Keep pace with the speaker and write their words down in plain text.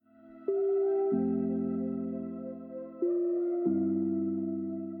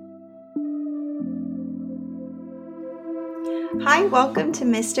Hi, welcome to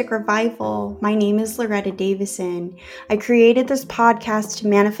Mystic Revival. My name is Loretta Davison. I created this podcast to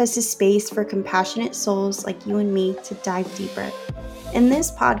manifest a space for compassionate souls like you and me to dive deeper. In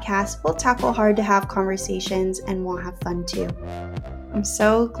this podcast, we'll tackle hard to have conversations and we'll have fun too. I'm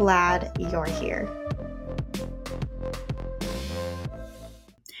so glad you're here.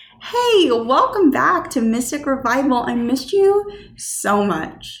 Hey, welcome back to Mystic Revival. I missed you so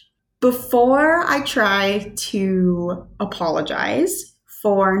much. Before I try to apologize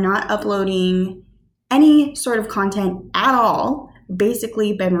for not uploading any sort of content at all,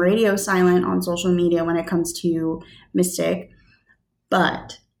 basically been radio silent on social media when it comes to Mystic,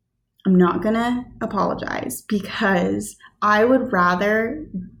 but I'm not gonna apologize because I would rather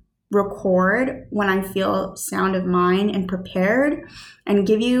record when I feel sound of mind and prepared and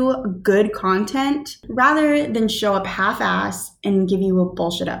give you good content rather than show up half-ass and give you a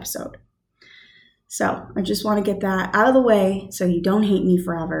bullshit episode. So I just want to get that out of the way so you don't hate me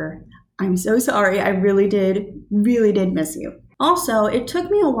forever. I'm so sorry. I really did miss you. Also, it took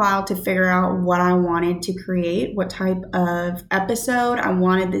me a while to figure out what I wanted to create, what type of episode I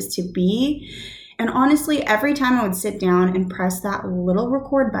wanted this to be. And honestly, every time I would sit down and press that little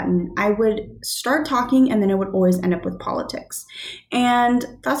record button, I would start talking and then it would always end up with politics. And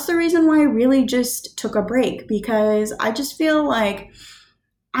that's the reason why I really just took a break, because I just feel like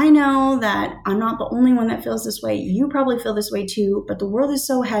I know that I'm not the only one that feels this way. You probably feel this way too, but the world is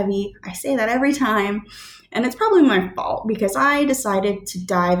so heavy. I say that every time. And it's probably my fault because I decided to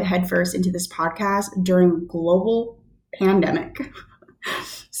dive headfirst into this podcast during a global pandemic.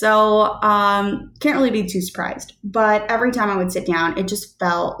 So can't really be too surprised. But every time I would sit down, it just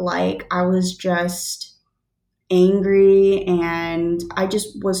felt like I was just angry and I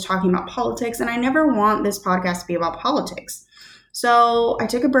just was talking about politics. And I never want this podcast to be about politics. So I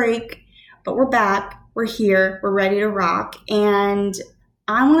took a break, but we're back. We're here. We're ready to rock. And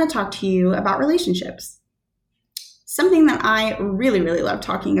I want to talk to you about relationships. Something that I really love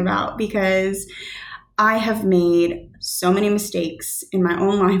talking about because I have made so many mistakes in my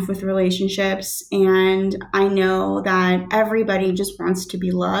own life with relationships, and I know that everybody just wants to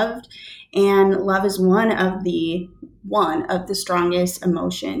be loved, and love is one of the strongest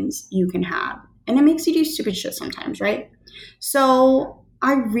emotions you can have, and it makes you do stupid shit sometimes, right? So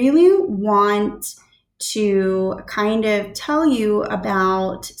I really want to kind of tell you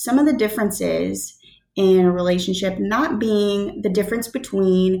about some of the differences in a relationship, not being the difference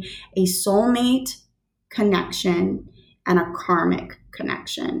between a soulmate connection and a karmic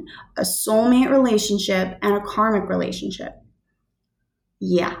connection. A soulmate relationship and a karmic relationship.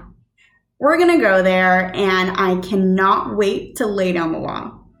 Yeah, we're gonna go there and I cannot wait to lay down the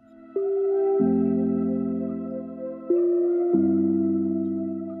law.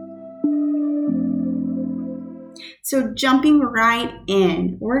 So jumping right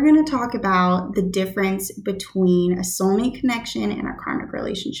in, we're going to talk about the difference between a soulmate connection and a karmic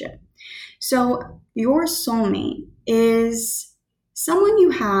relationship. So your soulmate is someone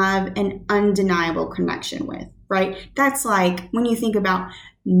you have an undeniable connection with, right? That's like when you think about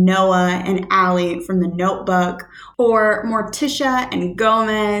Noah and Allie from The Notebook, or Morticia and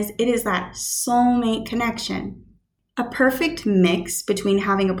Gomez, it is that soulmate connection. A perfect mix between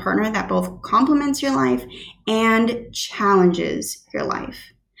having a partner that both complements your life and challenges your life.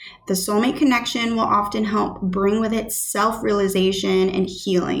 The soulmate connection will often help bring with it self-realization and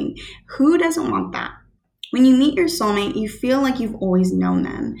healing. Who doesn't want that? When you meet your soulmate, you feel like you've always known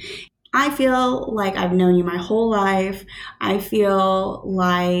them. I feel like I've known you my whole life. I feel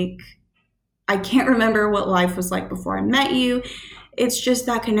like I can't remember what life was like before I met you. It's just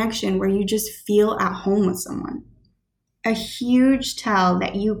that connection where you just feel at home with someone. A huge tell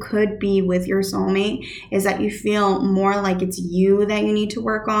that you could be with your soulmate is that you feel more like it's you that you need to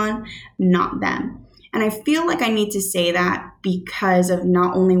work on, not them. And I feel like I need to say that because of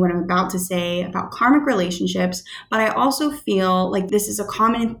not only what I'm about to say about karmic relationships, but I also feel like this is a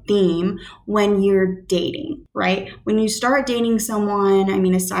common theme when you're dating, right? When you start dating someone, I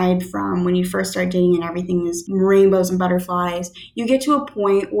mean, aside from when you first start dating and everything is rainbows and butterflies, you get to a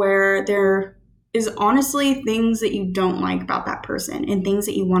point where there is honestly things that you don't like about that person and things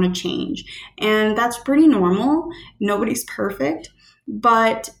that you want to change. And that's pretty normal. Nobody's perfect,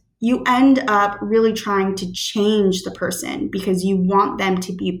 but you end up really trying to change the person because you want them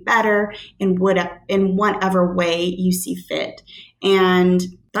to be better in whatever way you see fit. And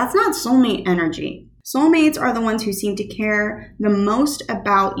that's not soulmate energy. Soulmates are the ones who seem to care the most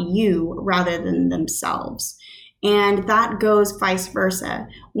about you rather than themselves. And that goes vice versa.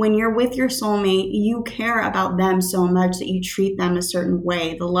 When you're with your soulmate, you care about them so much that you treat them a certain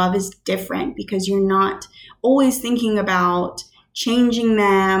way. The love is different because you're not always thinking about changing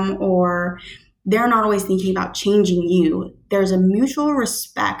them, or they're not always thinking about changing you. There's a mutual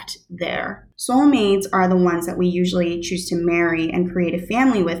respect there. Soulmates are the ones that we usually choose to marry and create a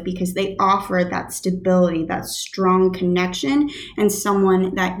family with because they offer that stability, that strong connection, and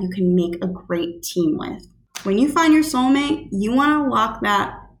someone that you can make a great team with. When you find your soulmate, you want to lock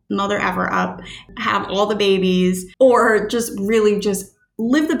that mother ever up, have all the babies, or just really just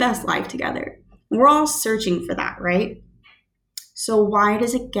live the best life together. We're all searching for that, right? So why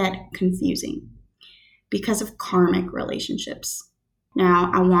does it get confusing? Because of karmic relationships.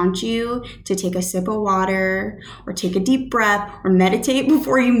 Now, I want you to take a sip of water or take a deep breath or meditate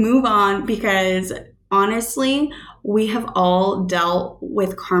before you move on, because honestly, we have all dealt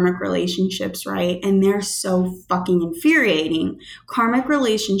with karmic relationships, right? And they're so fucking infuriating. Karmic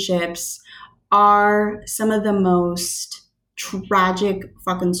relationships are some of the most tragic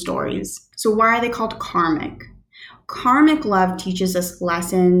fucking stories. So why are they called karmic? Karmic love teaches us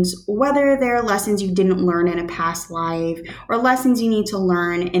lessons, whether they're lessons you didn't learn in a past life or lessons you need to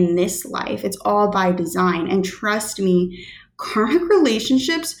learn in this life. It's all by design. And trust me, karmic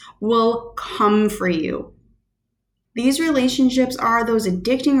relationships will come for you. These relationships are those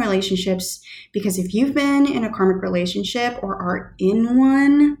addicting relationships because if you've been in a karmic relationship or are in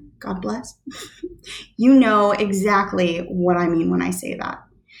one, God bless, you know exactly what I mean when I say that.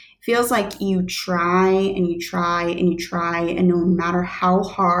 Feels like you try and you try and you try, and no matter how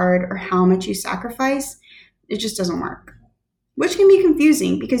hard or how much you sacrifice, it just doesn't work. Which can be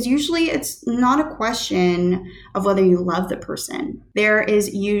confusing because usually it's not a question of whether you love the person. There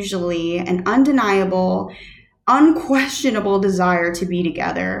is usually an undeniable, unquestionable desire to be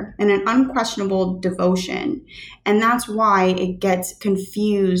together and an unquestionable devotion. And that's why it gets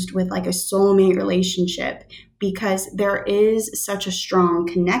confused with like a soulmate relationship, because there is such a strong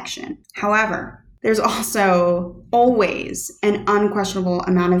connection. However, there's also always an unquestionable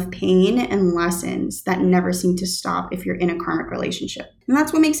amount of pain and lessons that never seem to stop if you're in a karmic relationship. And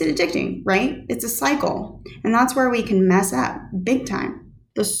that's what makes it addicting, right? It's a cycle. And that's where we can mess up big time.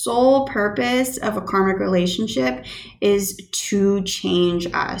 The sole purpose of a karmic relationship is to change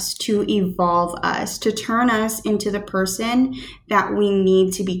us, to evolve us, to turn us into the person that we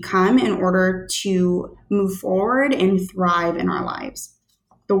need to become in order to move forward and thrive in our lives.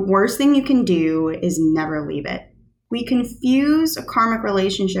 The worst thing you can do is never leave it. We confuse karmic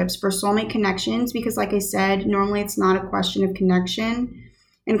relationships for soulmate connections because, like I said, normally it's not a question of connection.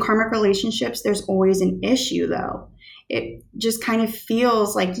 In karmic relationships, there's always an issue, though. It just kind of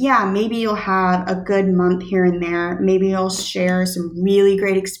feels like, yeah, maybe you'll have a good month here and there. Maybe you'll share some really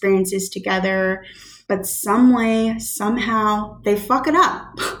great experiences together. But some way, somehow, they fuck it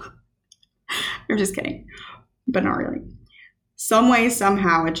up. I'm just kidding, but not really. Some way,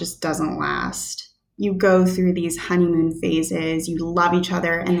 somehow, it just doesn't last. You go through these honeymoon phases. You love each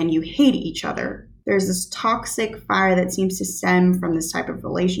other, and then you hate each other. There's this toxic fire that seems to stem from this type of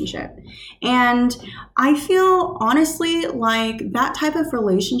relationship. And I feel honestly like that type of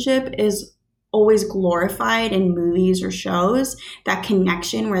relationship is always glorified in movies or shows, that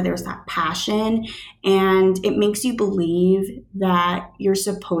connection where there's that passion, and it makes you believe that you're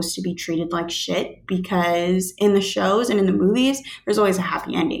supposed to be treated like shit because in the shows and in the movies, there's always a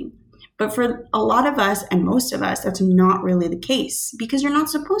happy ending. But for a lot of us and most of us, that's not really the case because you're not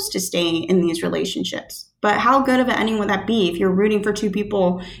supposed to stay in these relationships. But how good of an ending would that be if you're rooting for two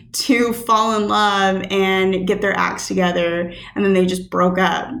people to fall in love and get their acts together and then they just broke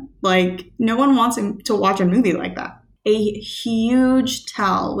up? Like, no one wants to watch a movie like that. A huge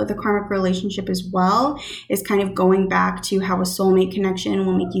tell with a karmic relationship as well is kind of going back to how a soulmate connection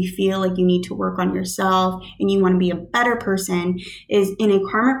will make you feel like you need to work on yourself and you want to be a better person. Is in a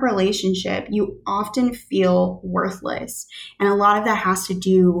karmic relationship, you often feel worthless. And a lot of that has to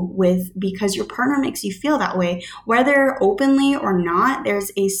do with because your partner makes you feel that way. Whether openly or not, there's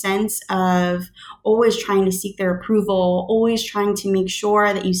a sense of always trying to seek their approval, always trying to make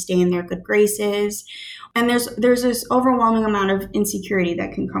sure that you stay in their good graces. And there's this overwhelming amount of insecurity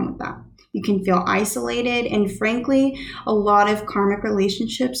that can come with that. You can feel isolated, and frankly, a lot of karmic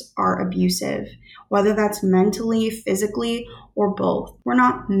relationships are abusive, whether that's mentally, physically, or both. We're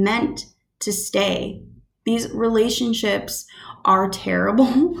not meant to stay. These relationships are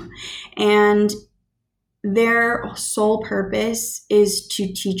terrible, and their sole purpose is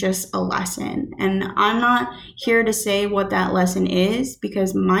to teach us a lesson. And I'm not here to say what that lesson is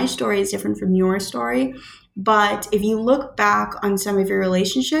because my story is different from your story. But if you look back on some of your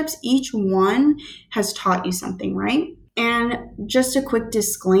relationships, each one has taught you something, right? And just a quick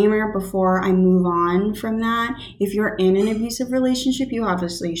disclaimer before I move on from that. If you're in an abusive relationship, you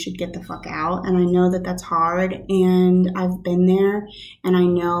obviously should get the fuck out. And I know that that's hard, and I've been there, and I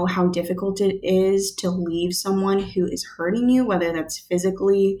know how difficult it is to leave someone who is hurting you, whether that's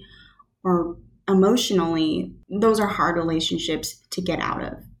physically or emotionally. Those are hard relationships to get out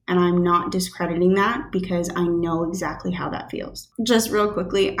of. And I'm not discrediting that because I know exactly how that feels. Just real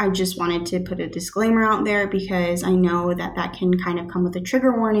quickly, I just wanted to put a disclaimer out there because I know that that can kind of come with a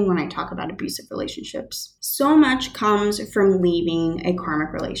trigger warning when I talk about abusive relationships. So much comes from leaving a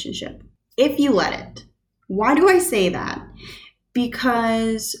karmic relationship, if you let it. Why do I say that?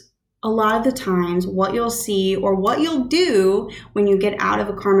 Because a lot of the times what you'll see or what you'll do when you get out of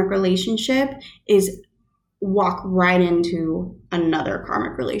a karmic relationship is walk right into another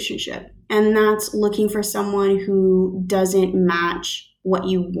karmic relationship. And that's looking for someone who doesn't match what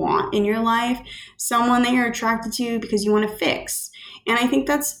you want in your life, someone that you're attracted to because you want to fix. And I think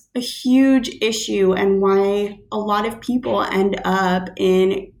that's a huge issue and why a lot of people end up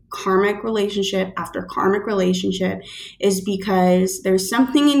in karmic relationship after karmic relationship is because there's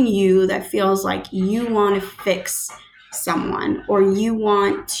something in you that feels like you want to fix someone or you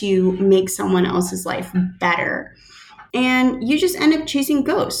want to make someone else's life better. And you just end up chasing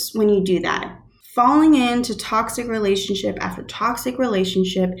ghosts when you do that, falling into toxic relationship after toxic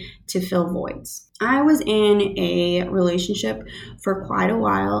relationship to fill voids. I was in a relationship for quite a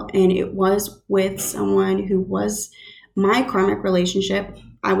while, and it was with someone who was my karmic relationship.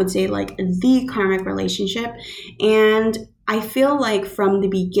 I would say like the karmic relationship. And I feel like from the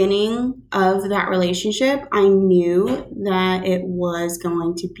beginning of that relationship, I knew that it was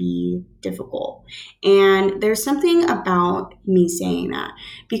going to be difficult. And there's something about me saying that,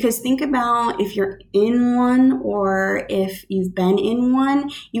 because think about if you're in one or if you've been in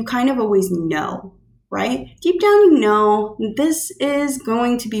one, you kind of always know, right? Deep down, you know, this is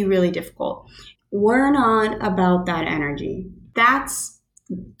going to be really difficult. We're not about that energy. That's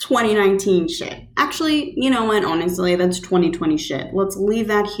 2019 shit. Actually, you know what? Honestly, that's 2020 shit. Let's leave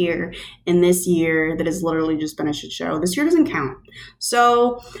that here in this year that has literally just been a shit show. This year doesn't count.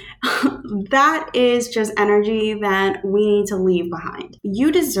 So that is just energy that we need to leave behind.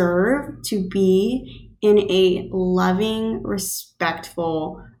 You deserve to be in a loving,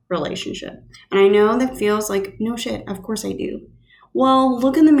 respectful relationship. And I know that feels like, no shit, of course I do. Well,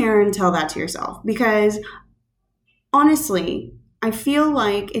 look in the mirror and tell that to yourself, because honestly, I feel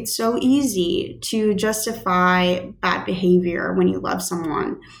like it's so easy to justify bad behavior when you love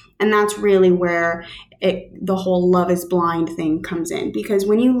someone. And that's really where the whole love is blind thing comes in. Because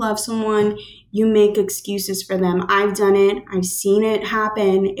when you love someone, you make excuses for them. I've done it. I've seen it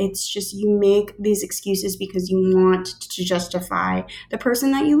happen. It's just you make these excuses because you want to justify the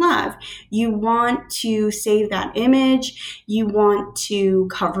person that you love. You want to save that image. You want to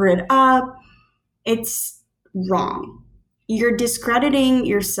cover it up. It's wrong. You're discrediting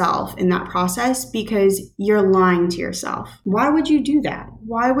yourself in that process because you're lying to yourself. Why would you do that?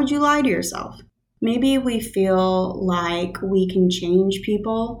 Why would you lie to yourself? Maybe we feel like we can change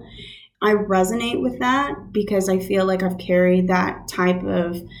people. I resonate with that because I feel like I've carried that type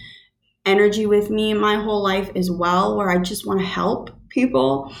of energy with me my whole life as well, where I just want to help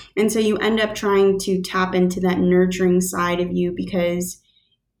people. And so you end up trying to tap into that nurturing side of you because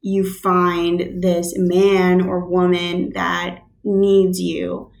you find this man or woman that needs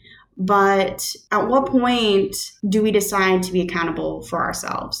you. But at what point do we decide to be accountable for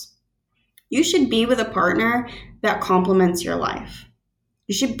ourselves? You should be with a partner that complements your life.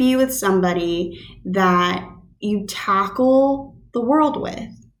 You should be with somebody that you tackle the world with.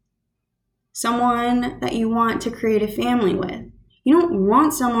 Someone that you want to create a family with. You don't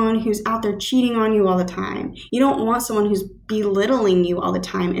want someone who's out there cheating on you all the time. You don't want someone who's belittling you all the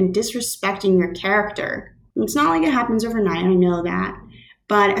time and disrespecting your character. It's not like it happens overnight, I know that.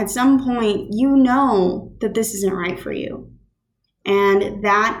 But at some point, you know that this isn't right for you. And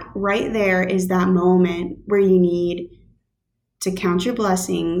that right there is that moment where you need to count your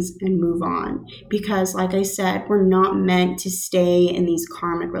blessings and move on. Because like I said, we're not meant to stay in these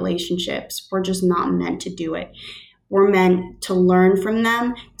karmic relationships. We're just not meant to do it. We're meant to learn from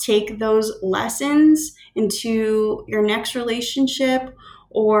them, take those lessons into your next relationship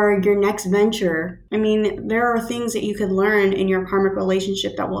or your next venture. I mean, there are things that you could learn in your karmic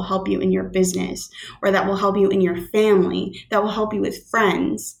relationship that will help you in your business, or that will help you in your family, that will help you with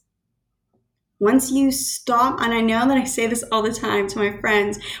friends. Once you stop, and I know that I say this all the time to my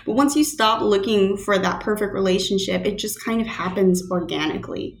friends, but once you stop looking for that perfect relationship, it just kind of happens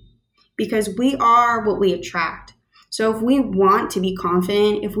organically, because we are what we attract. So if we want to be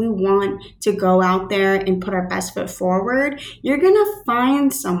confident, if we want to go out there and put our best foot forward, you're going to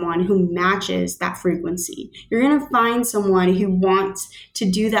find someone who matches that frequency. You're going to find someone who wants to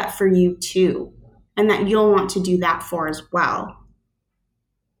do that for you too, and that you'll want to do that for as well.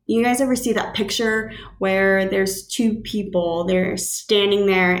 You guys ever see that picture where there's two people, they're standing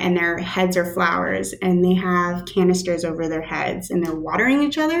there and their heads are flowers and they have canisters over their heads and they're watering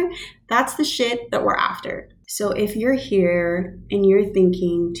each other? That's the shit that we're after. So if you're here and you're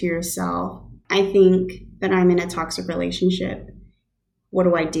thinking to yourself, I think that I'm in a toxic relationship, what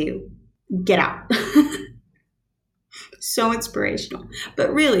do I do? Get out. So inspirational.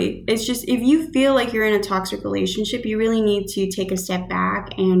 But really, it's just, if you feel like you're in a toxic relationship, you really need to take a step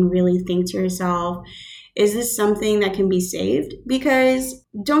back and really think to yourself, is this something that can be saved? Because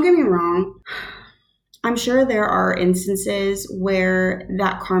don't get me wrong, I'm sure there are instances where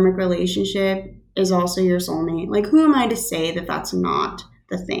that karmic relationship is also your soulmate. Like, who am I to say that that's not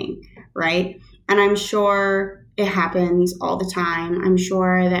the thing, right? And I'm sure it happens all the time. I'm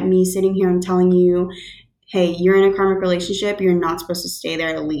sure that me sitting here and telling you, hey, you're in a karmic relationship, you're not supposed to stay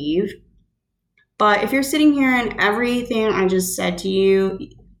there, to leave. But if you're sitting here and everything I just said to you,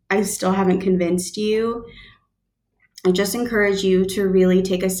 I still haven't convinced you, I just encourage you to really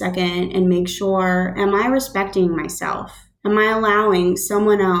take a second and make sure, am I respecting myself? Am I allowing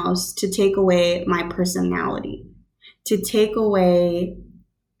someone else to take away my personality, to take away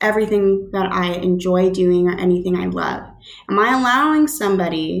everything that I enjoy doing or anything I love? Am I allowing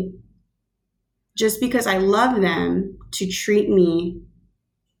somebody, just because I love them, to treat me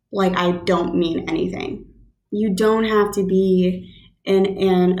like I don't mean anything? You don't have to be in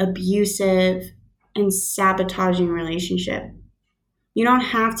an abusive and sabotaging relationship. You don't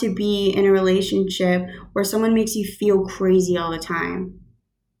have to be in a relationship where someone makes you feel crazy all the time.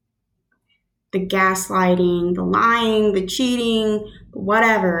 The gaslighting, the lying, the cheating,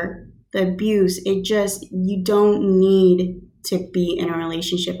 whatever, the abuse, you don't need to be in a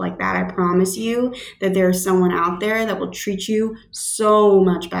relationship like that. I promise you that there's someone out there that will treat you so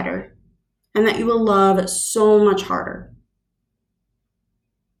much better and that you will love so much harder.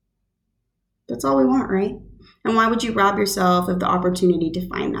 That's all we want, right? And why would you rob yourself of the opportunity to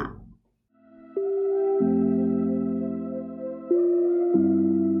find that?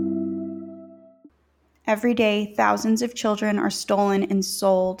 Every day, thousands of children are stolen and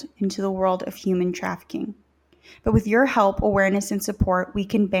sold into the world of human trafficking. But with your help, awareness, and support, we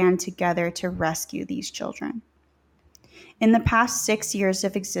can band together to rescue these children. In the past 6 years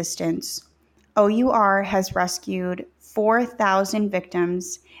of existence, OUR has rescued 4,000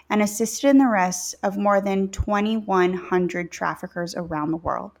 victims and assisted in the arrest of more than 2,100 traffickers around the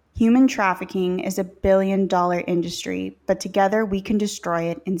world. Human trafficking is a billion-dollar industry, but together we can destroy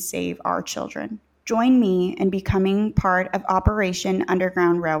it and save our children. Join me in becoming part of Operation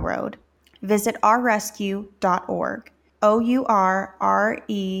Underground Railroad. Visit ourrescue.org,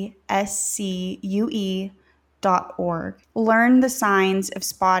 OURESCUE.org. Learn the signs of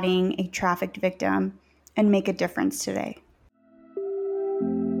spotting a trafficked victim and make a difference today.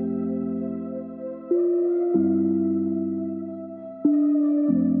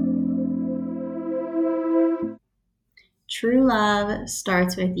 True love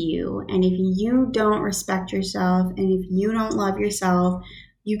starts with you, and if you don't respect yourself and if you don't love yourself,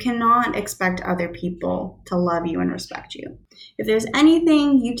 you cannot expect other people to love you and respect you. If there's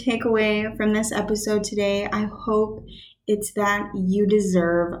anything you take away from this episode today, I hope it's that you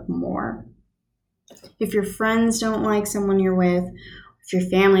deserve more. If your friends don't like someone you're with, if your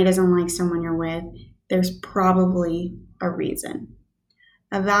family doesn't like someone you're with, there's probably a reason.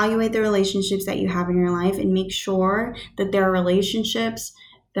 Evaluate the relationships that you have in your life and make sure that there are relationships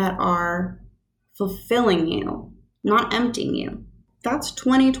that are fulfilling you, not emptying you. That's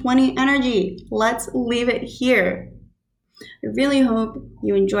 2020 energy. Let's leave it here. I really hope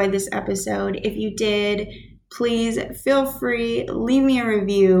you enjoyed this episode. If you did, please feel free, leave me a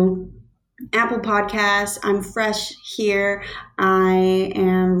review. Apple Podcasts, I'm fresh here. I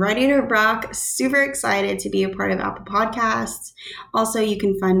am ready to rock. Super excited to be a part of Apple Podcasts. Also, you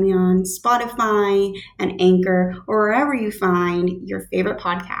can find me on Spotify and Anchor or wherever you find your favorite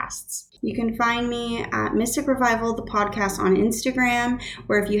podcasts. You can find me at Mystic Revival, the podcast, on Instagram,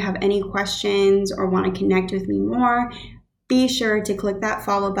 where if you have any questions or want to connect with me more, be sure to click that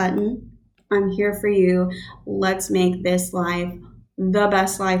follow button. I'm here for you. Let's make this life the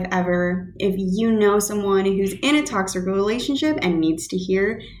best life ever. If you know someone who's in a toxic relationship and needs to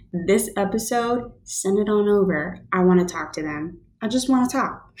hear this episode, send it on over. I want to talk to them. I just want to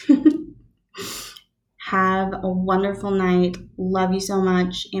talk. Have a wonderful night. Love you so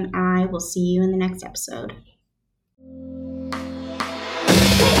much, and I will see you in the next episode.